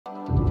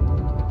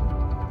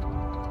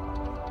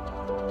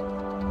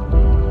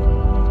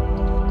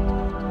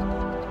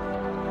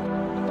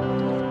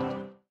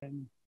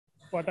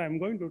what I'm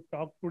going to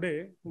talk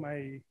today,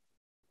 my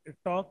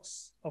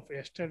talks of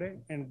yesterday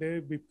and day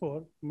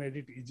before made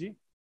it easy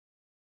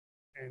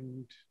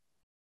and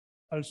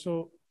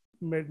also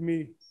made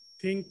me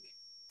think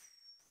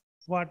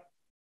what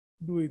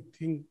do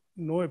we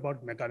know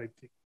about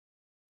megalithic?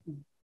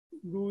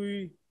 Do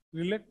we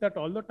relate that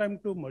all the time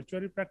to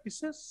mortuary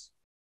practices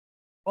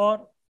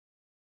or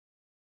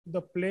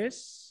the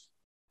place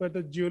where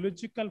the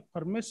geological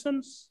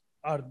formations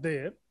are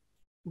there,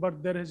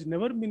 but there has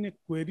never been a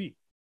query,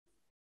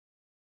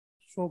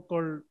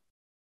 so-called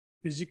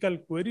physical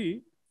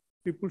query,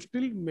 people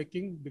still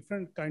making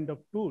different kind of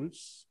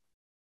tools,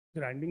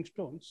 grinding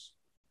stones.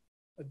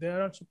 They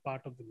are also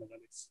part of the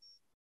megaliths.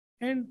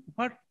 And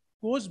what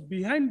goes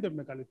behind the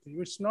megalith?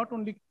 It's not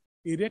only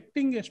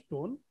erecting a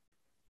stone,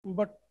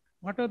 but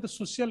what are the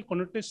social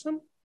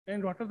connotation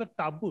and what are the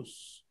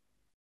taboos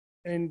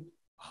and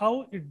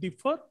how it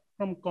differ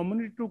from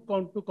community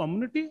to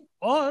community,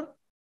 or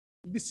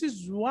this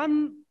is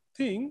one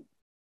thing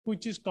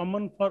which is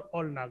common for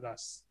all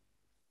Nagas.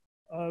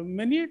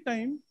 Many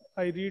times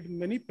I read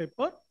many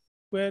paper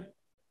where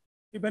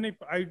even if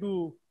I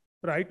do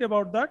write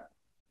about that,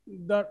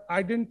 the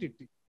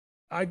identity,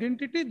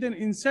 then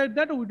inside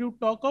that we do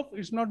talk of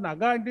it's not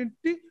Naga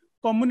identity,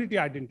 community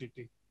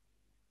identity.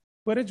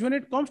 Whereas when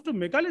it comes to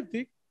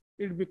megalithic,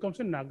 it becomes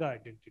a Naga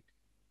identity.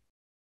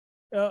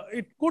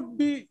 It could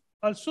be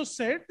also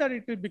said that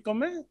it will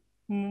become a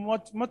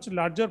much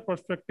larger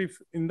perspective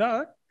in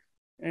that.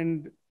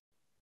 And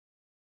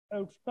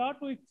I would start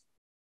with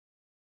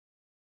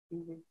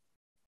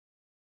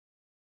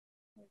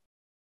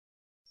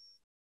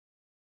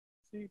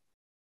see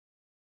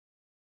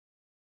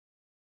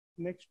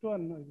next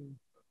one.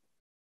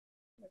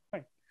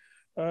 Fine.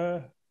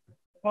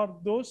 For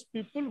those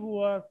people who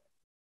are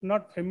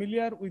not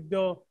familiar with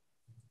the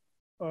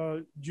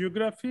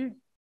geography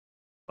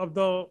of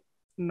the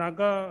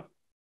Naga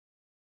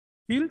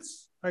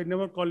hills, I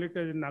never call it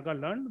a Naga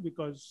land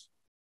because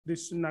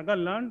this Naga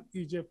land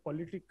is a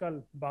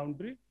political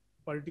boundary,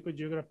 political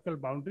geographical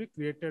boundary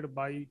created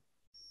by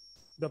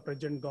the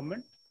present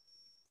government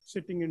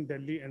sitting in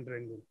Delhi and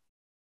Rangoon.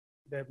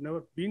 They have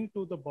never been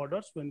to the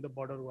borders when the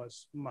border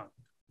was marked.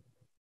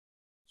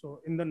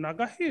 So in the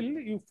Naga hill,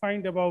 you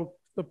find about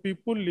the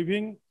people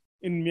living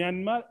in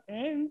Myanmar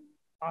and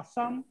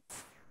Assam.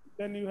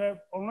 Then you have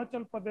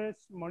Arunachal Pradesh,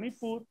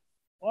 Manipur.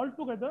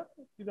 Altogether,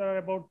 there are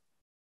about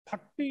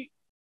 30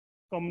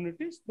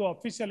 communities, though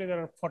officially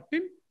there are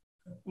 14.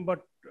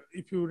 But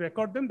if you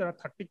record them, there are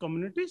 30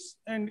 communities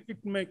and it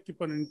may keep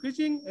on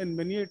increasing. And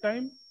many a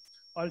time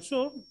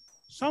also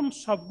some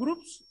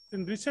subgroups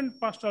in recent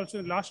past,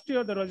 also last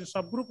year, there was a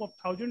subgroup of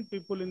 1,000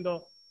 people in the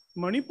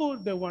Manipur.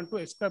 They want to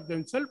ascribe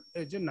themselves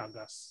as a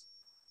Nagas.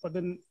 But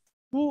then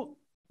who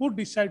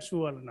decides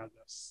who are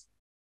Nagas?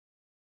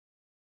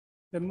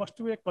 There must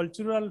be a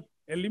cultural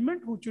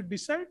element which would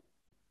decide.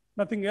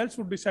 Nothing else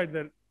would decide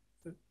that.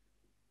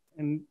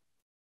 And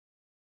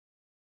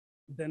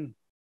then,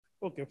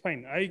 okay,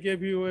 fine. I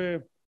gave you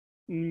a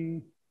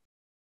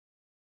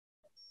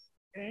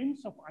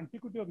aims of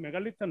antiquity of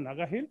megalith and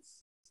Naga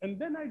hills. And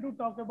then I do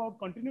talk about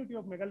continuity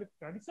of megalith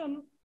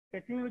tradition,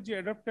 technology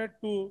adapted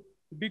to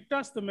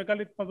detach the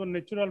megalith from the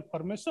natural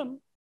formation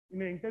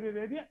in an interior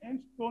area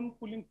and stone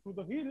pulling through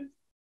the hills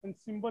and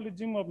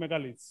symbolism of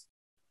megaliths.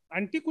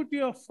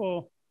 Antiquity of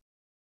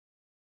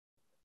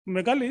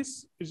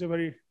megaliths is a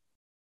very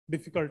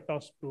difficult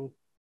task to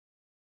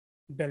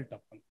dealt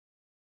upon.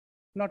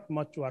 Not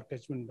much work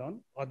has been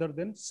done other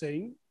than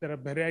saying there are a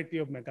variety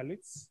of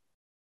megaliths.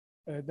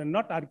 The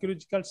not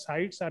archaeological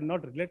sites are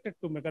not related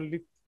to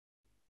megalith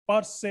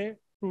per se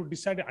to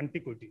decide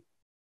antiquity.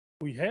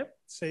 We have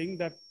saying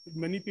that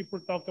many people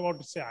talk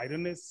about say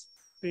Iron Age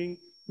thing,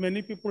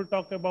 many people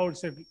talk about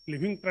say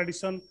living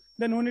tradition.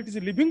 Then when it is a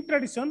living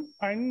tradition,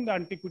 finding the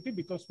antiquity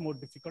becomes more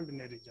difficult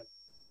in a region.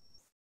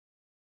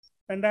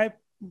 And I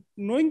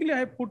knowingly I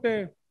have put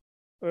a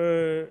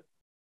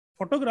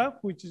photograph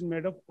which is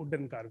made of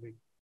wooden carving.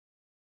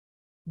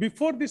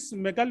 Before this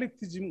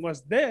megalithism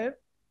was there,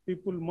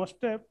 people must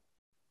have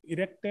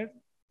erected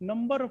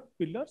number of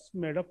pillars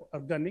made of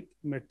organic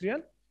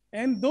material,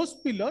 and those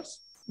pillars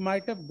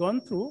might have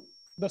gone through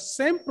the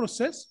same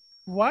process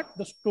what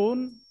the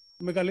stone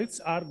megaliths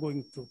are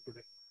going through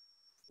today.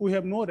 We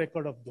have no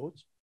record of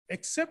those,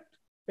 except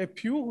a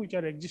few which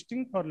are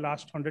existing for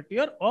last 100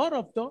 years, or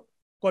of the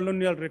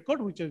colonial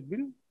record which has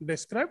been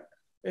described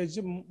as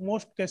in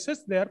most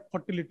cases they are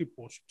fertility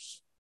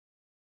posts.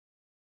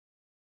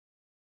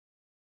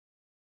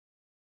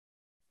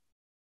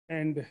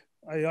 And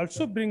I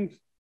also bring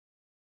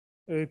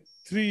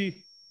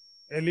 3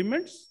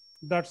 elements.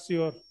 That's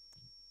your,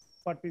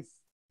 what is,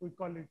 we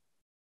call it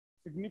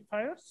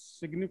signifiers,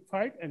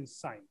 signified and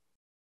sign.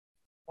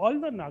 All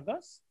the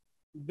Nagas,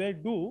 they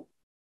do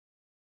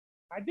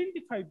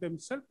identify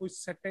themselves with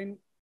certain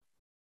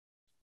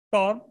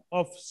term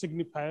of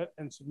signifier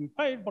and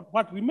signified, but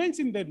what remains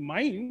in their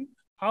mind,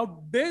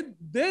 how they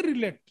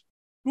relate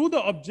to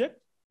the object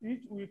is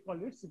we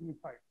call it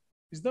signified,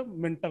 is the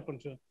mental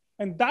concept.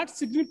 And that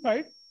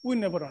signified we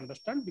never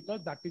understand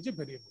because that is a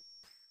variable.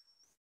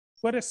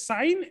 Whereas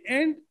sign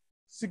and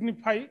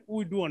signify,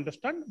 we do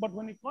understand, but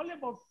when you call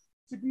about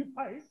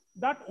signify,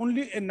 that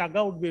only a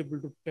Naga would be able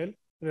to tell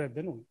rather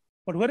than only.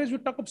 But whereas we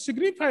talk of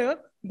signifier,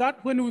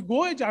 that when we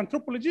go as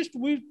anthropologist,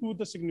 we do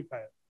the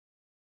signifier.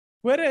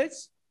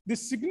 Whereas the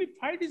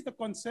signified is the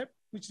concept,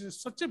 which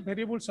is such a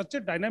variable, such a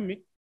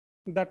dynamic,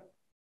 that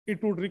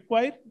it would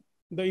require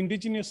the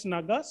indigenous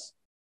Nagas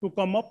to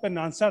come up and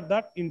answer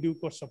that in due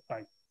course of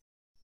time.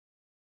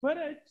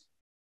 Whereas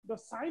the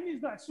sign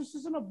is the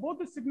association of both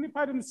the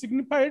signifier and the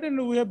signified,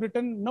 and we have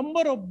written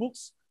number of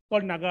books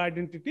called Naga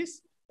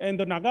identities, and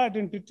the Naga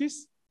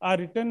identities are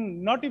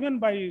written not even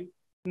by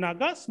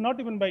Nagas, not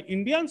even by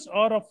Indians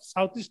or of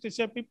Southeast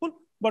Asia people,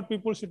 but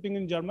people sitting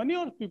in Germany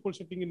or people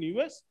sitting in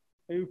US.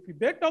 If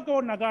they talk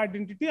about Naga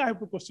identity, I have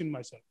to question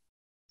myself.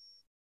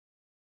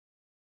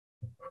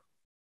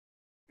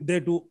 They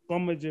do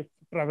come as a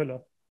traveler.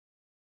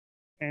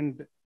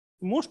 And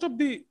most of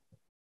the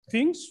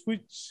things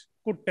which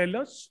could tell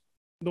us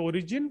the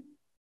origin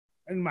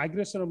and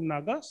migration of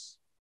Nagas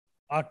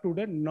are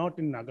today not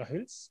in Naga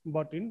Hills,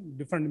 but in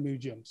different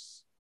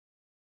museums.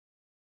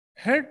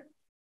 Had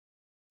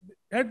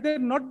there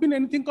not been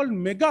anything called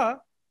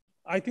Mega,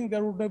 I think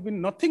there would have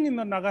been nothing in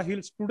the Naga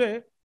Hills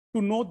today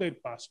to know their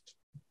past.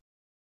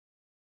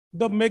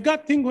 The mega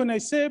thing, when I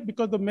say,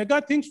 because the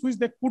mega things which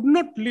they could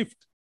not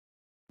lift,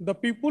 the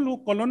people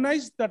who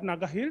colonized that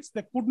Naga Hills,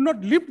 they could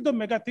not lift the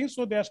mega things,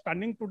 so they are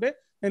standing today.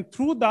 And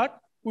through that,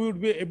 we would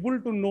be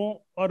able to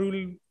know, or we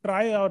will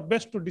try our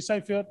best to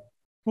decipher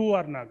who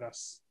are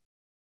Nagas.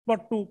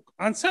 But to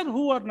answer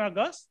who are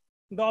Nagas,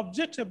 the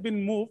objects have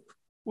been moved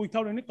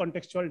without any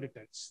contextual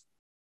details.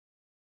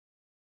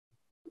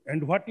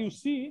 And what you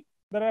see,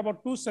 there are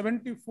about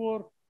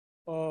 274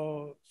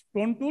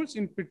 stone tools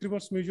in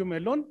Petrivers Museum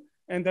alone,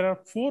 and there are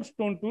 4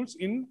 stone tools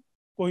in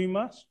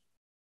Kohima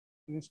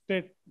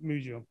State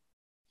Museum.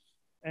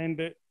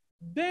 And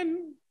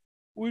then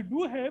we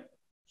do have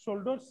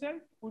shoulder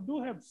shells, we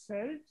do have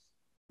shells,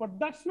 but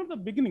that's not the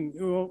beginning.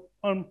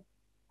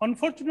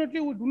 Unfortunately,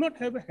 we do not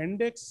have a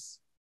hand axe,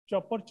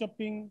 chopper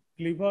chopping,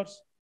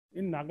 cleavers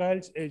in Naga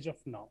Hills age of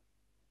now.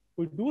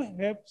 We do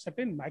have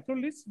certain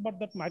microliths, but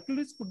that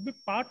microliths could be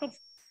part of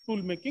tool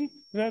making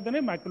rather than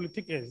a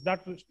microlithic age. That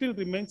still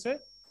remains a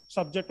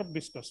subject of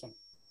discussion.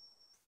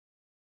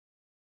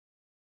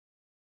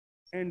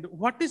 And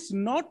what is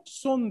not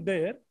shown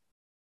there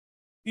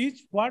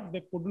is what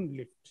they couldn't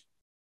lift.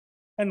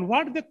 And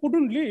what they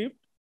couldn't lift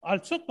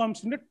also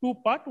comes in a 2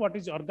 part, what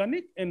is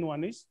organic and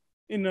one is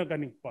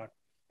inorganic part.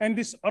 And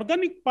this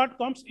organic part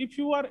comes if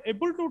you are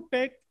able to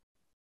take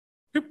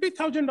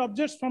 50,000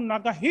 objects from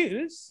Naga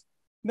Hills,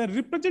 the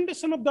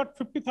representation of that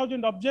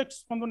 50,000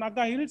 objects from the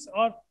Naga Hills,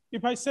 or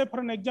if I say for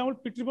an example,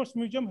 Petrivers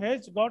Museum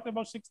has got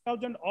about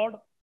 6,000 odd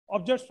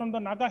objects from the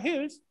Naga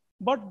Hills,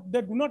 but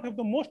they do not have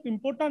the most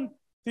important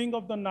thing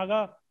of the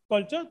Naga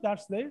culture,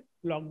 that's their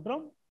log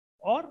drum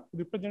or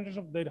representation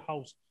of their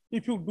house.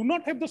 If you do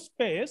not have the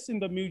space in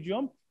the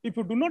museum, if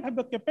you do not have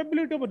the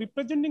capability of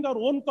representing our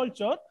own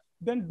culture,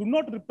 then do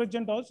not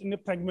represent us in a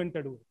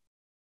fragmented way.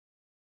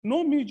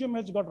 No museum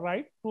has got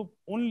right to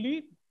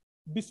only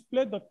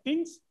display the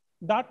things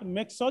that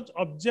makes us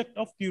object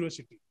of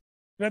curiosity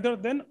rather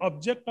than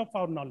object of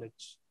our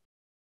knowledge.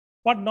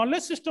 What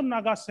knowledge system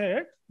Naga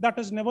said, that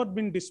has never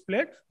been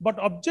displayed, but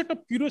object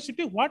of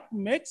curiosity, what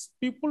makes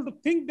people to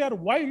think they are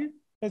wild,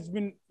 has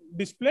been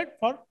displayed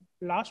for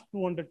last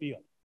 200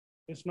 years.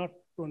 It's not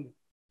 200.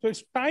 So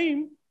it's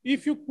time,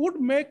 if you could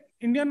make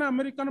Indian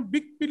American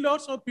big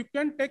pillars, or you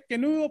can take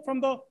canoe from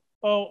the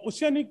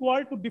oceanic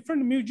world to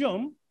different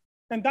museum,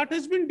 and that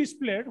has been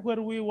displayed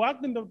where we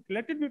worked in the,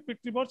 let it be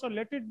Petrivers or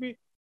let it be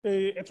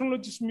a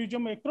ethnologist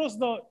museum across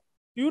the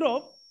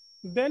Europe,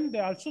 then they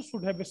also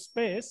should have a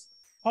space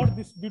for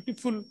this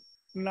beautiful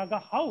Naga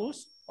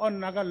house or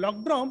Naga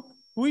log drum,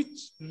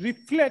 which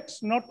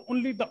reflects not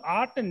only the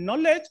art and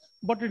knowledge,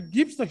 but it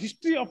gives the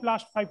history of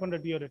last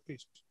 500 years at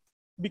least.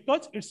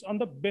 Because it's on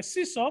the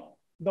basis of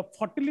the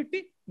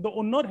fertility the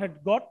owner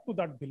had got to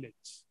that village.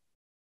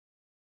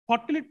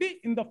 Fertility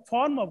in the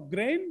form of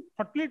grain,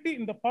 fertility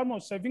in the form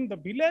of saving the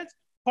village,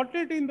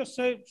 fertility in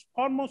the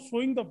form of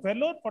showing the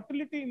valor,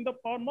 fertility in the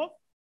form of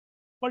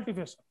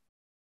cultivation.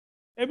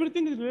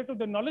 Everything is related to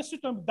the knowledge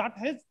system that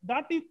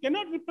you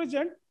cannot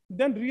represent,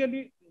 then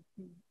really,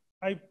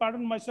 I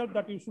pardon myself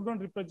that you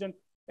shouldn't represent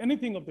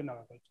anything of the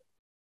Naga culture.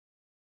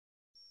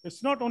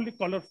 It's not only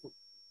colorful.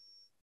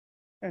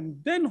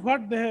 And then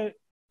what they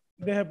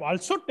have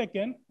also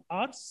taken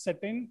are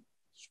certain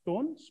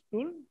stones,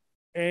 tool,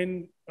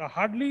 and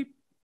hardly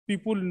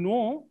people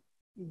know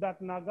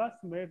that Nagas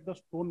made the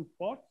stone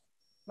pot,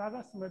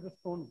 Nagas made the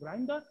stone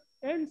grinder,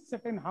 and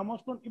certain hammer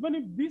stone. Even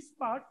if these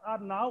parts are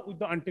now with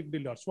the antique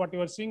dealers, what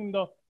you are seeing in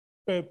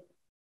the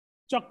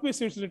chalk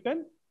piece is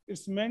written,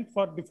 it's meant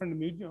for different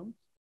museums.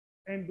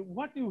 And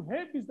what you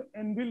have is the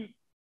anvil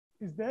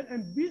is there,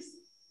 and these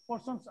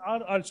portions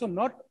are also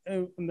not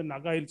in the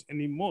Naga Hills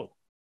anymore.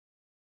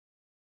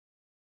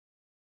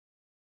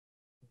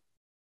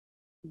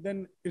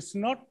 Then it's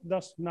not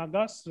the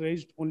Nagas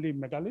raised only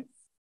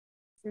megaliths.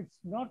 It's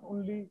not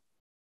only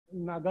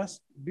Nagas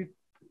did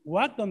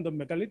work on the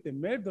megalith. They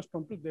made the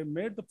stone tools. They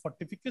made the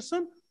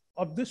fortification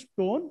of the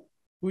stone,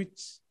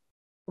 which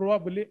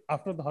probably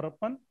after the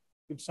Harappan,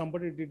 if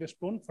somebody did a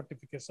stone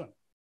fortification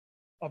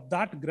of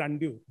that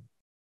grandeur,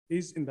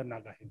 is in the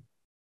Naga Hill.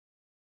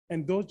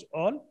 And those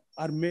all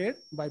are made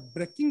by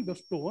breaking the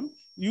stone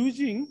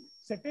using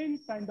certain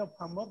kind of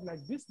hammer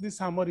like this. This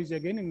hammer is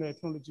again in the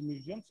Ethnology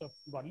Museums of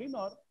Berlin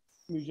or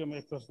museum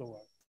across the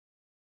world.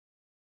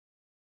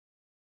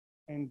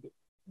 And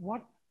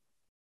what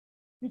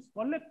is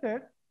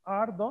collected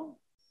are the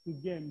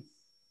games.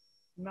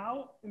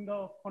 Now in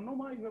the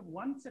Konoma, you have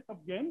one set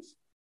of games,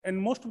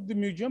 and most of the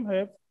museum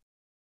have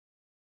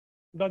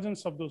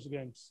dozens of those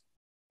games.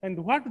 And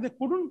what they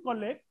couldn't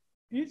collect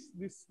is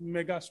these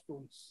mega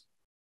stones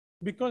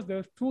because they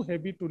were too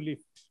heavy to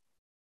lift.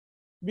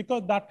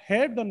 Because that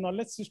had the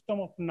knowledge system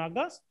of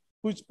Nagas,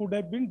 which could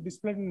have been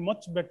displayed in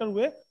much better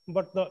way,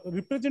 but the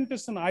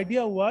representation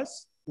idea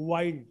was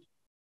wild.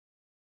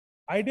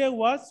 Idea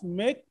was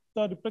make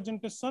the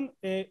representation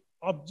a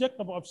object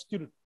of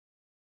obscurity.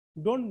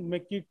 Don't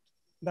make it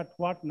that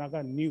what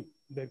Naga knew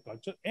their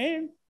culture.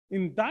 And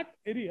in that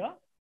area,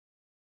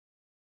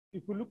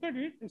 if you look at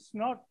it, it's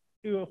not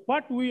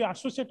what we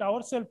associate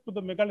ourselves to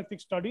the megalithic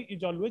study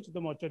is always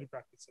the mortuary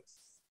practices.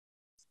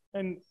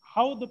 And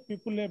how the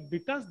people have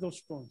detached those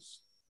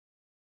stones.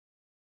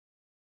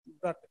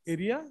 That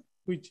area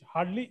which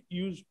hardly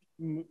used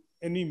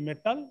any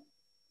metal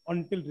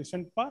until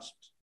recent past,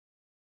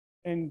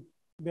 and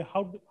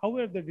how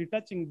are they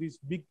detaching these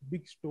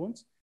big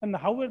stones, and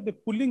how are they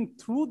pulling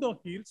through the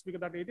hills,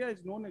 because that area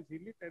is known as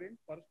hilly terrain,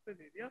 forested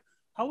area.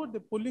 How are they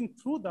pulling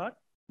through that?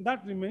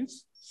 That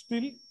remains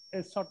still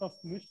a sort of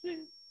mystery.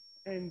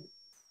 And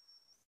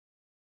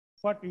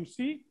what you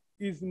see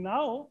is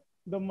now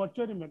the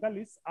mortuary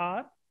megaliths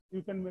are,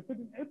 you can make it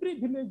in every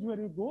village where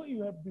you go,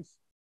 you have this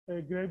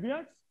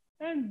graveyards,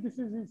 and this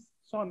is his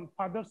son,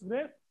 father's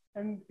grave,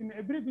 and in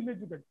every village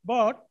you get.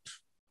 But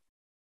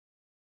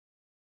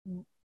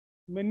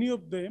many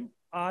of them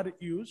are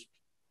used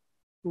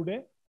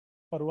today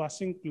for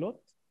washing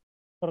clothes,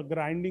 for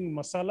grinding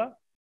masala,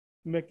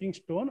 making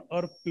stone,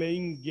 or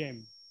playing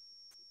game.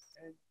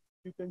 And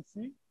you can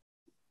see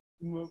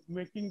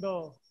making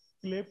the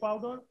clay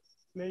powder,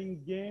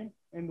 playing game,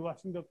 and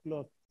washing the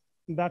cloth.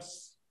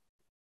 That's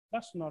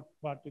not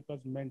what it was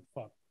meant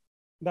for.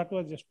 That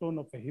was a stone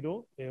of a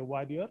hero, a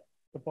warrior,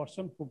 the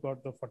person who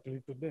got the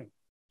fertility to them.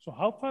 So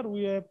how far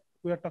we are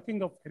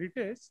talking of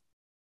heritage,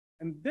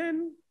 and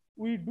then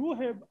we do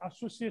have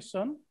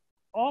association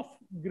of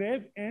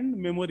grave and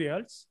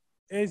memorials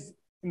as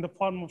in the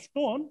form of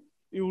stone.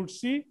 You would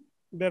see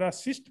there are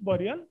schist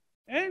burial,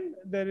 and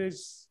there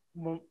is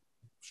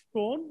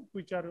stone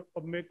which are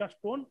a mega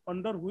stone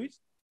under which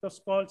the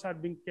skulls are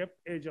being kept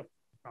age of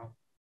now.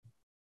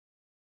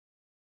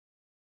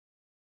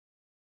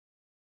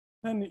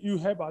 And you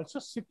have also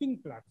sitting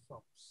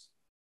platforms.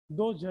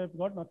 Those have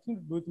got nothing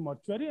to do with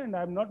mortuary, and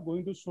I'm not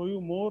going to show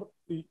you more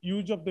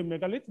use of the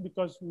megalith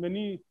because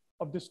many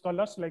of the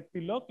scholars like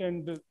Tilak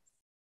and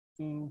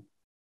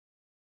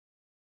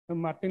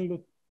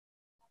Martin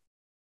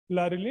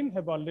Larilin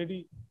have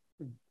already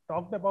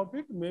talked about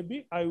it.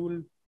 Maybe I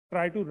will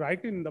try to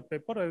write in the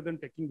paper rather than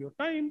taking your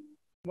time.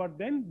 But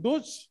then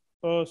those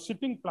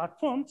sitting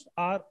platforms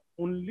are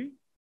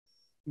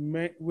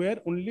were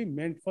only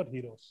meant for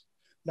heroes.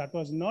 That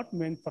was not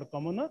meant for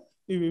commoner.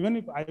 Even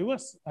if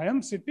I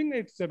am sitting,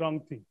 it's the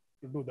wrong thing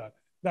to do that.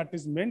 That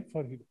is meant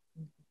for heroes.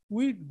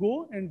 We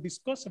go and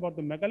discuss about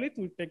the megalith.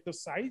 We take the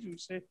size, we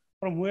say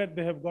from where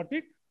they have got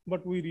it,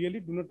 but we really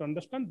do not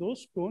understand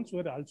those stones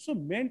were also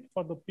meant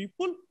for the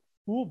people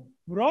who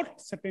brought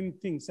certain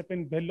things,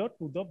 certain value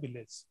to the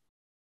village.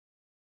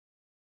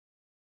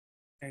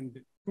 And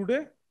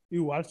today,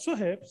 you also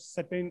have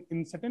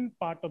in certain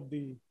part of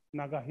the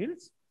Naga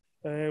Hills.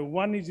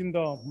 One is in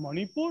the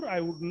Manipur. I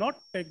would not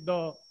take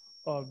the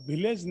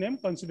village name,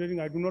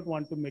 considering I do not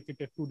want to make it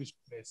a tourist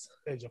place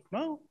as of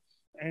now.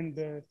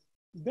 And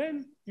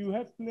then you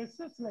have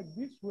places like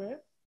this where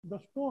the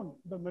stone,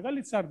 the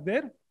megaliths are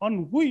there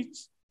on which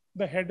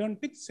the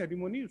headhunting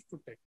ceremony used to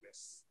take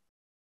place.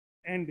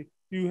 And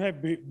you have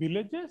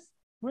villages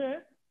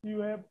where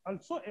you have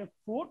also a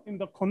fort in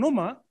the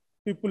Konoma.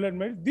 People had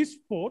made this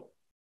fort,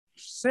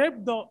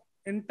 saved the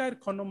entire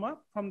Konoma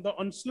from the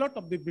onslaught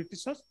of the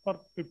Britishers for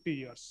 50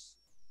 years.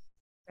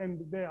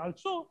 And they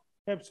also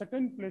have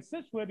certain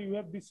places where you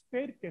have these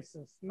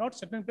staircases, not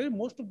certain places,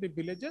 most of the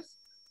villages,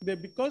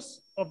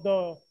 because of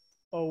the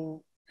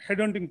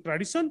headhunting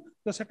tradition,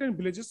 the certain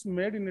villages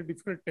made in a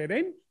different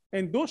terrain,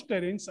 and those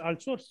terrains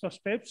also, the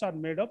steps are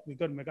made of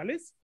bigger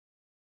megaliths.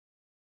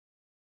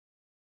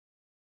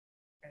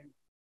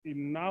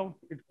 And now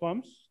it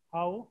comes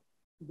how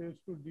they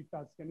used to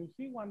detach. Can you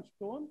see one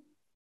stone?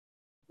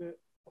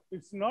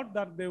 It's not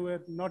that they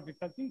were not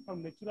detaching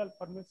from natural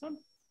formation.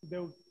 They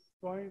would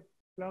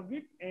plug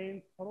it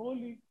and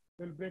thoroughly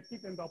they'll break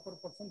it, and the upper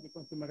portion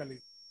becomes the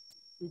megalith.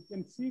 You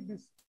can see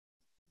this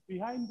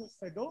behind the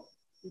shadow.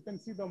 You can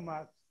see the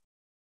marks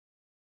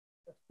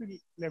still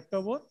left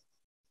over.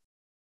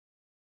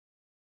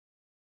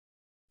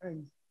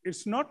 And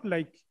it's not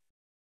like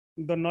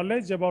the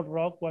knowledge about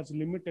rock was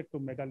limited to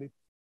megalith,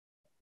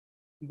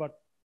 but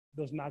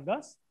those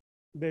Nagas,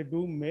 they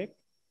do make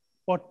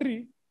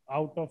pottery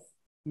out of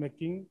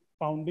making,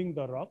 pounding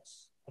the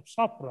rocks,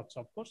 soft rocks,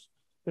 of course.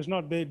 It's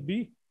not, they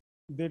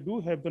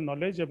do have the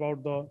knowledge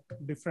about the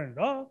different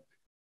rock.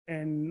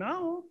 And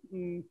now,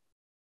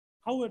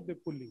 how are they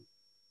pulling?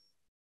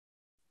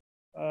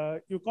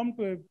 You come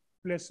to a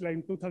place like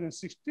in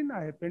 2016,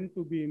 I happened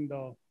to be in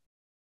the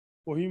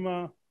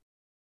Kohima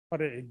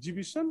for an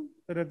exhibition,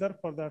 rather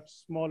for that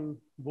small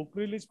book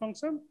release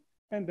function.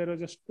 And there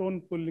was a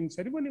stone pulling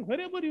ceremony.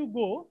 Wherever you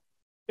go,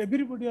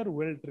 everybody are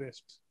well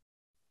dressed.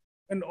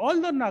 And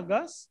all the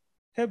Nagas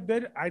have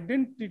their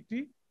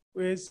identity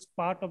as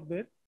part of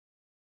their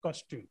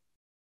costume.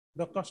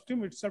 The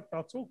costume itself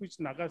talks about which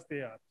Nagas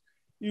they are.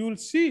 You will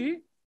see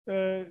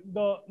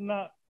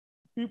the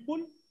people,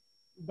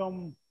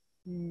 the,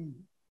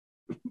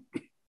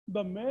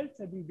 the males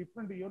having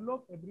different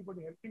yellow,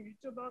 everybody helping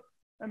each other,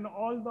 and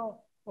all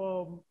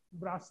the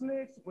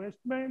bracelets,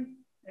 waistband,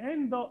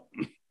 and the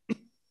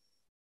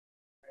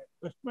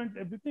waistband,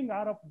 everything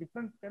are of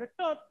different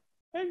character.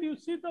 And you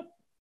see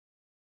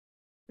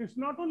it's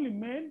not only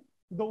men,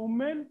 the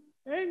women,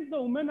 and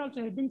the women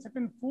also having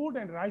certain food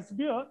and rice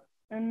beer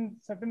and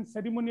certain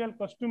ceremonial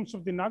costumes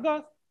of the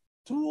Nagas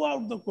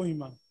throughout the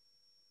Kohima.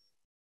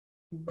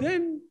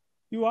 Then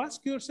you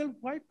ask yourself,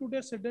 why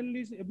today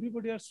suddenly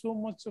everybody are so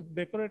much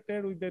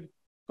decorated with their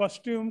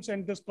costumes,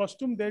 and this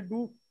costume they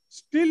do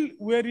still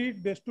wear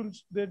it,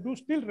 they do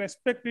still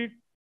respect it,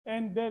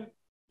 and they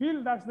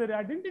feel that's their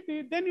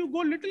identity. Then you go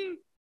little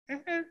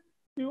ahead,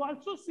 you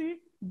also see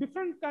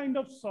different kind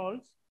of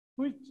salts,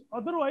 which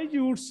otherwise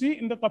you would see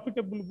in the coffee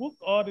table book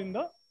or in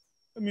the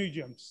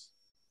museums.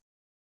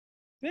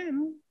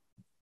 Then,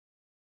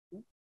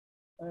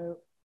 uh,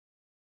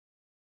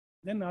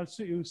 then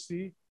also you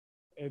see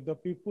the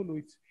people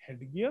with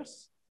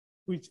headgears,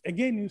 which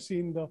again you see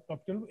in the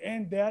capital,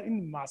 and they are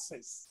in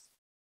masses.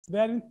 They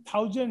are in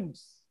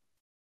thousands.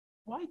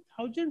 Why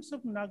thousands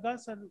of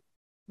Nagas are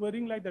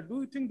wearing like that?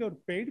 Do you think they were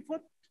paid for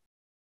it?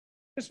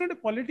 It's not a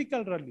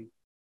political rally,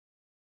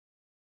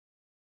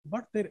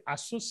 but their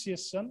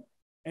association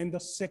and the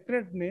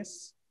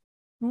sacredness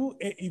to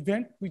an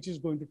event which is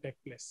going to take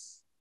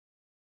place.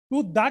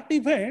 To that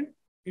event,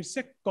 it's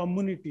a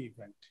community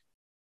event.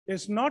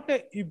 It's not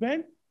an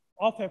event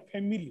of a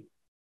family,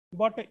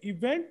 but an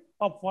event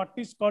of what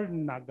is called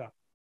Naga.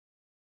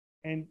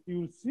 And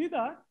you will see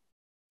that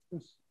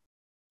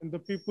and the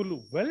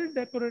people well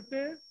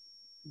decorated,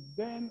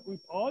 then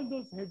with all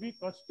those heavy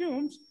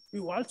costumes,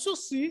 you also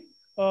see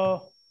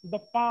the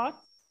path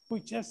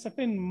which has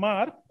certain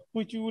mark,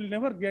 which you will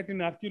never get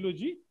in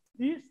archaeology,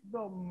 is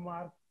the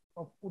mark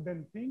of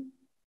wooden thing,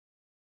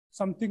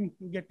 something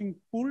getting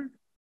pulled,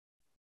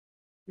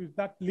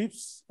 that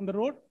lives on the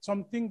road,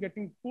 something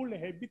getting pulled, a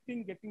heavy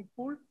thing getting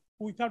pulled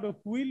without a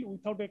wheel,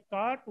 without a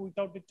cart,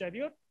 without a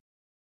chariot.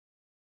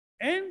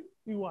 And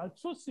you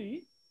also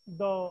see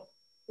the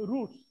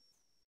roots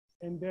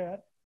in there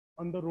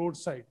on the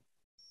roadside.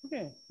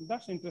 Okay,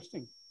 that's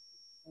interesting.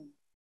 And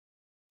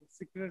the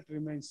secret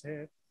remains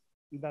here.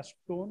 The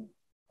stone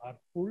are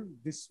pulled,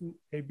 these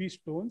heavy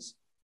stones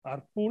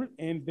are pulled,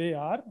 and they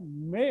are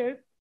made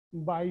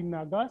by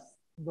Nagas,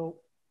 the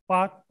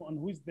path on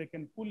which they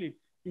can pull it.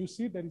 You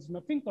see there is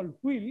nothing called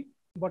wheel,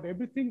 but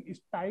everything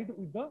is tied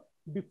with the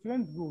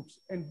different roots.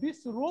 And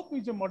this rope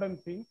is a modern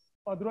thing.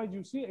 Otherwise,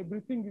 you see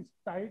everything is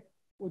tied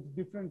with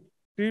different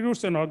tree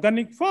roots and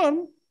organic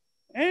form.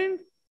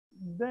 And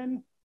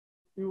then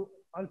you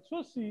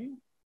also see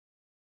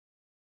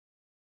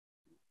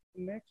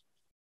next,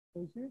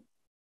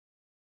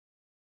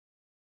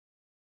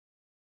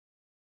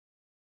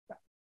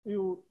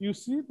 you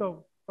see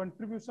the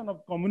contribution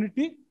of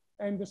community,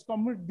 and this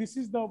community, this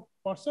is the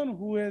person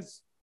who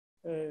has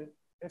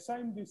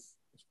assigned this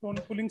stone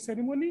pulling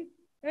ceremony,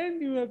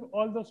 and you have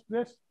all the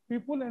stressed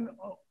people and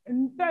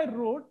entire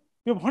road,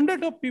 you have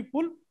hundreds of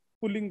people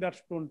pulling that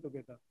stone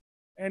together,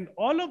 and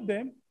all of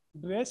them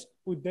dressed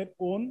with their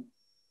own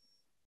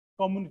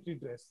community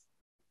dress.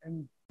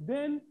 And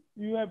then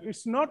you have,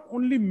 it's not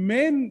only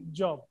men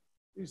job,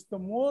 it's the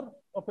more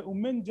of a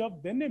woman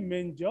job than a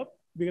man job,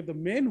 because the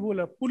men who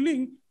are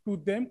pulling to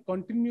them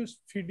continuous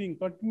feeding,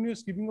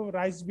 continuous giving of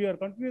rice beer,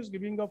 continuous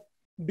giving of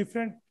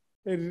different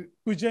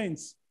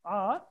cuisines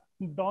are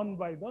done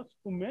by the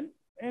women,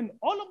 and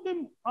all of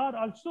them are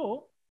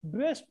also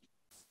dressed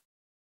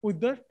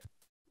with their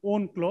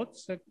own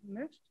clothes.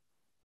 Next.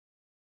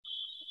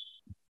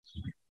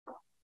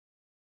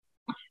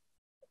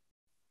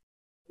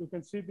 You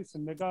can see these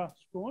mega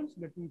stones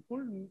getting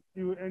pulled,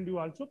 and you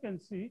also can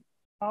see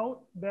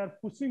how they are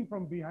pushing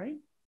from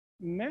behind.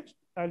 Next,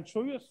 I'll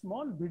show you a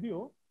small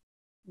video.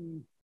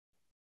 Can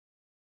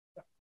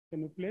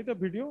you play the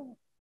video?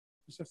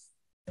 Just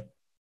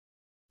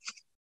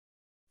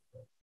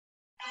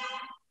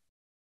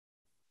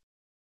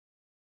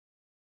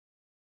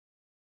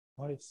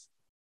voice.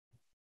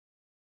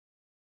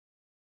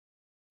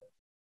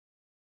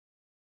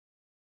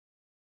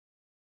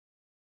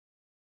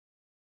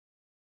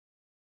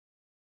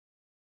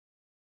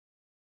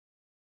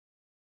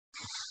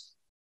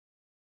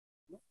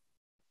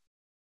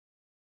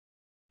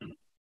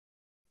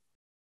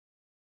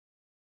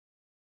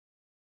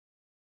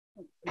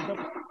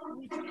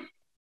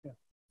 Yeah.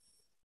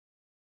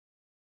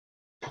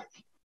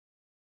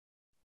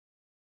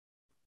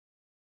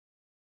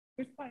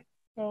 It's fine.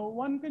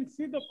 One can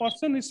see the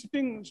person is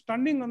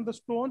standing on the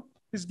stone,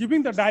 is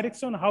giving the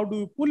direction how do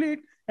you pull it,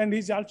 and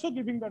he's also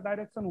giving the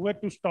direction where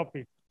to stop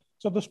it.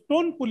 So the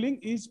stone pulling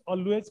is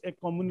always a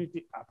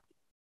community act.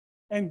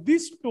 And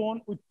this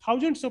stone, with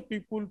thousands of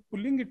people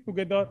pulling it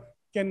together,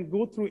 can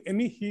go through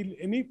any hill,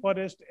 any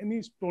forest,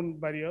 any stone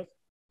barriers.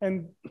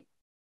 And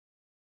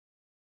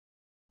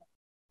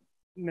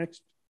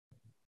next.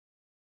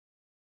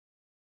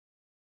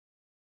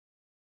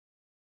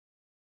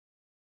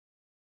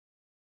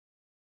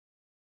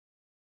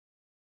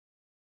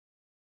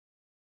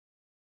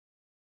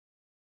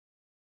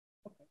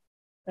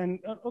 And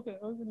okay,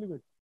 I will leave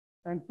it.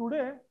 And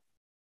today,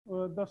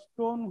 the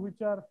stone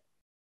which are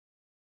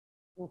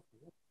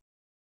okay.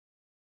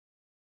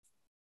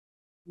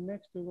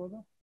 Next, you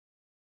go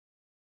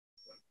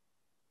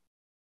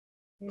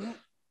the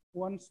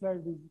one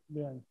slide is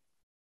behind.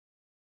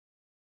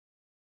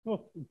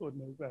 Oh,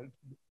 goodness,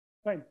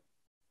 fine.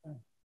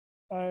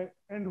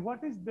 And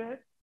what is there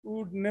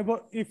would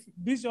never, if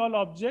these all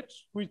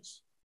objects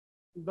which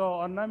the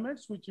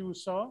ornaments which you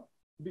saw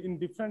in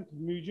different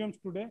museums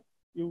today,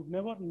 you would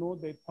never know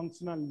their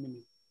functional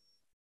meaning.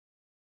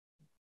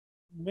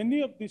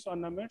 Many of these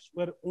ornaments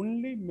were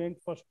only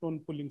meant for stone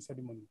pulling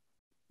ceremony.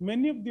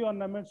 Many of the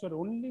ornaments were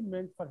only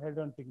meant for head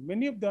hunting.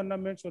 Many of the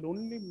ornaments were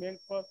only meant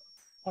for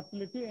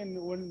fertility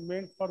and when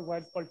meant for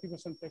while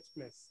cultivation takes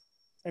place.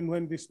 And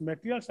when these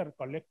materials are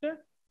collected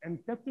and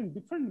kept in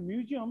different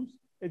museums,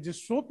 a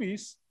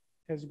showpiece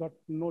has got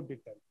no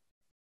detail.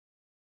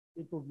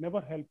 It would never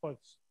help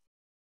us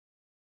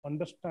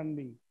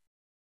understanding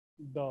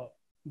the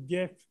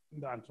gap in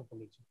the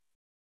anthropology.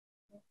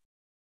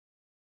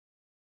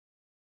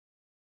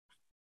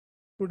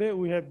 Today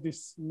we have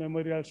these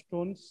memorial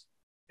stones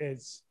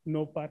as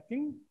no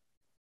parking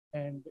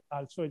and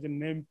also as a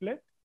nameplate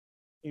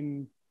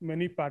in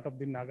many part of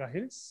the Naga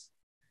Hills.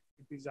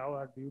 It is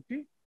our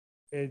duty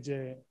as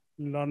a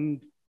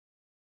land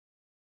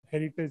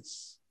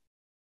heritage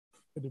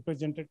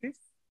representative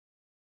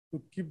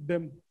to keep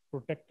them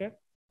protected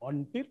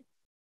until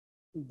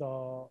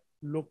the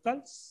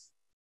locals,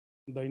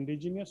 the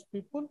indigenous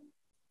people,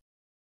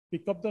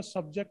 pick up the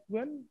subject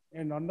well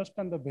and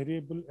understand the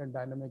variable and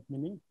dynamic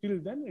meaning. Till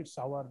then, it's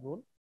our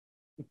role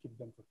to keep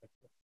them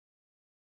protected.